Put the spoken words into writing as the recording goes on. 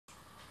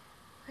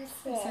What's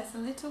It this? says a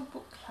little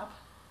book club.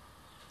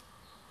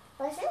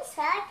 What's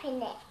inside in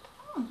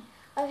it?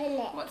 Open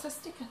it. What's a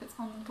sticker that's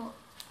on the book?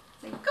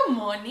 Say, good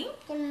morning.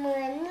 Good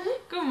morning.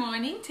 Good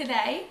morning.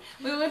 Today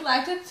we would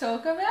like to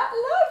talk about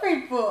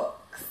library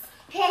books.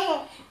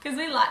 Because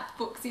we like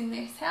books in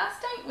this house,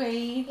 don't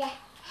we? Yeah.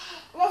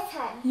 This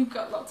one. You've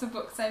got lots of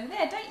books over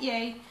there, don't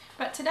you?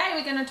 But today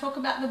we're going to talk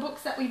about the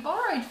books that we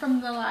borrowed from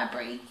the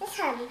library. This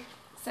one.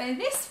 So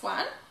this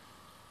one,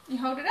 you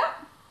hold it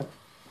up.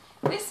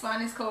 This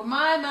one is called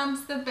My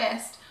Mum's the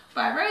Best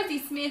by Rosie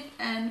Smith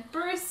and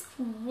Bruce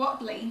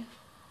Watley.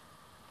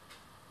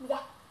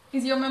 Yeah.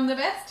 Is your mum the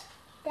best?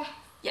 Yeah.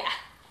 Yeah.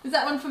 Is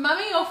that one for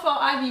Mummy or for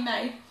Ivy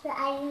Mae? For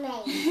Ivy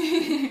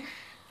Mae.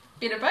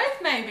 Bit of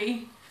both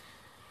maybe.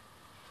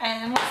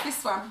 And what's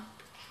this one?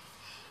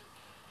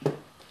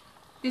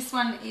 This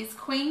one is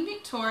Queen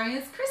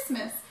Victoria's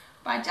Christmas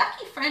by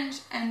Jackie French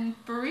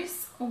and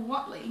Bruce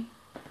Watley.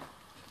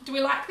 Do we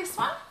like this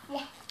one?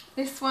 Yeah.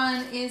 This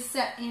one is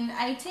set in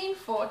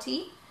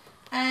 1840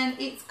 and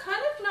it's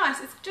kind of nice.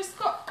 It's just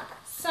got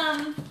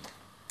some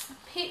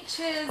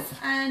pictures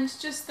and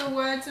just the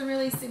words are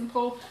really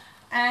simple,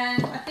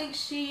 and I think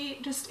she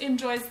just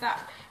enjoys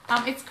that.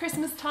 It's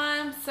Christmas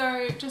time,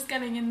 so just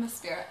getting in the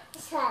spirit.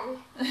 This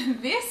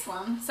one. This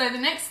one, so the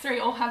next three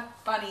all have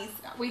bunnies.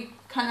 We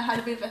kind of had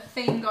a bit of a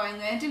theme going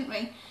there, didn't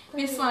we?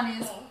 This one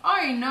is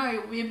Oh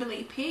No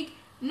Wibbly Pig,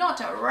 Not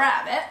a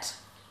Rabbit.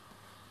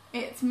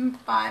 It's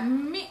by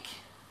Mick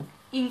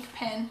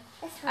Inkpen.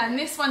 And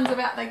this one's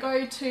about they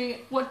go to,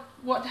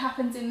 what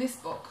happens in this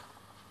book?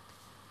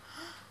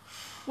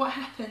 What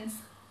happens?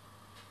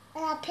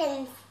 What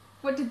happens?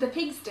 What did the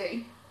pigs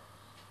do?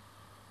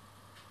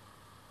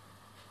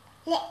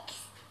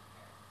 Licks.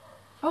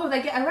 Oh,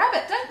 they get a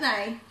rabbit, don't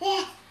they?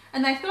 Yeah.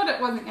 And they thought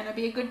it wasn't going to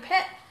be a good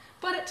pet,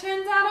 but it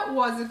turns out it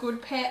was a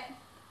good pet.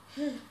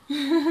 Hold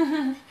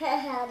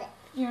it.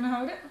 You want to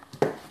hold it?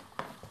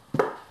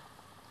 What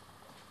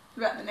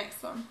about the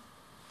next one?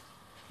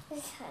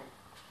 This one.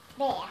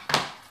 There.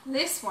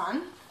 This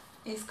one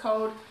is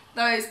called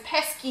Those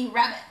Pesky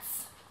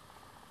Rabbits,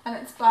 and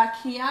it's by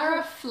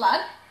Kiara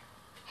Flood.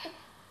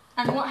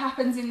 And what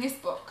happens in this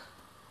book?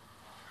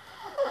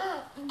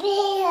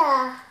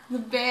 Bear. The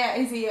bear,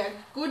 is he a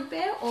good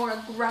bear or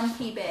a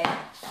grumpy bear?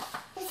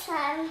 This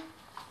one.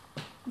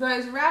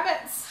 Those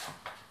rabbits,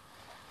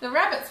 the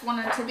rabbits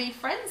wanted to be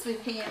friends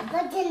with him,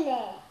 What's in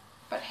there?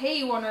 but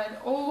he wanted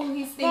all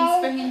his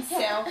things for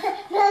himself.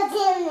 What's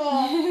in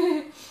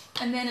there?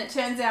 And then it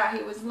turns out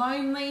he was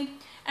lonely,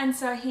 and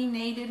so he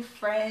needed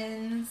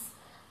friends.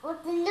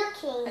 What's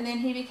looking? And then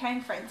he became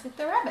friends with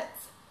the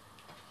rabbits.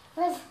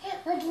 What's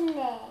in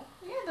there?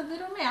 Yeah, the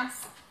little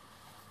mouse.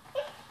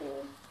 Ooh.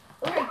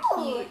 Very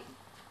cute.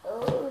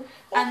 Ooh.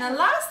 And the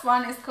last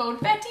one is called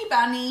Betty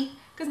Bunny,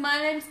 because my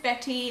name's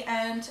Betty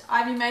and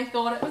Ivy Mae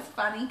thought it was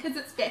funny because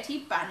it's Betty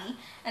Bunny.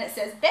 And it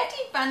says,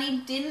 Betty Bunny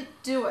didn't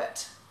do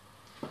it.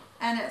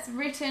 And it's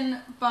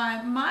written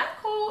by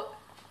Michael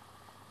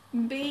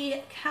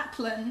B.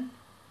 Kaplan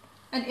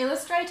and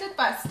illustrated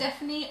by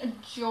Stephanie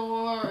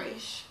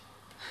Jorish.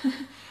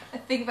 I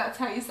think that's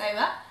how you say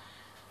that.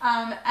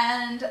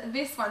 And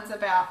this one's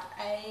about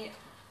a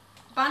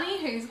bunny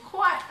who's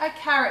quite a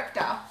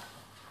character,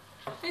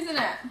 isn't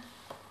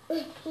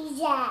it?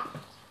 Yeah.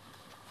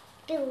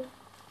 Do.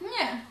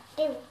 Yeah.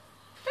 Do.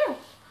 Bill,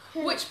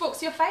 which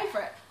book's your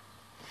favourite?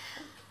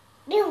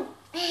 Do.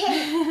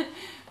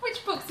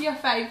 Which book's your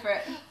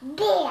favourite?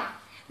 Bear.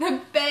 The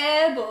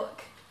bear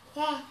book.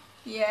 Yeah.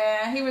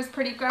 Yeah, he was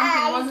pretty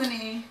grumpy, wasn't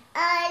he?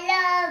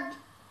 I love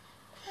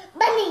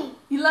bunny.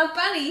 You love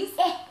bunnies?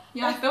 Yeah.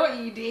 Yeah, I thought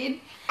you did.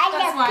 I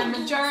That's love why piggies.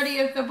 majority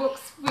of the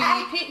books we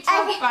picked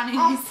are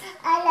bunnies.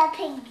 I love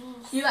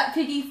piggies. You like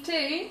piggies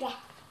too? Yeah.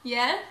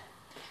 Yeah?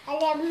 I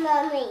love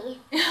mommy.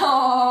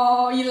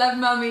 Oh, you love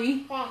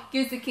Mummy. Yeah.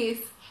 Give us a kiss.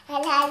 I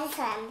like this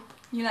one.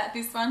 You like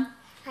this one?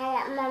 I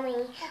like mommy.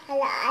 I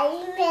like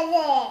Ivy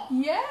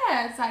Mae.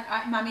 Yeah, it's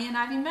like Mummy and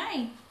Ivy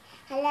Mae.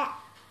 I like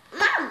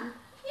mom.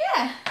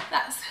 Yeah,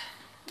 that's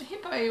the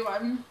hippo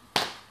one.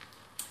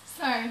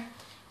 So,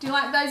 do you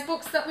like those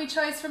books that we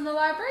chose from the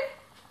library?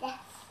 Yes.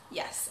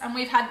 Yes, and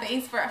we've had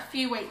these for a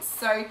few weeks,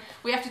 so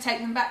we have to take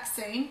them back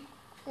soon.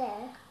 Yeah.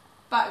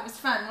 But it was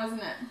fun,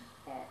 wasn't it?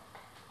 Yeah.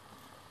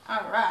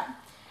 Alright.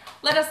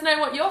 Let us know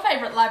what your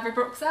favourite library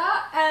books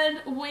are, and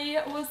we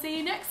will see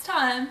you next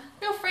time.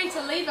 Feel free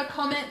to leave a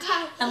comment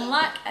and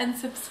like and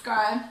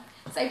subscribe.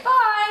 Say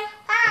bye!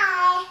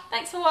 Bye.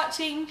 Thanks for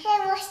watching. Hey,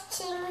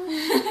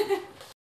 watching.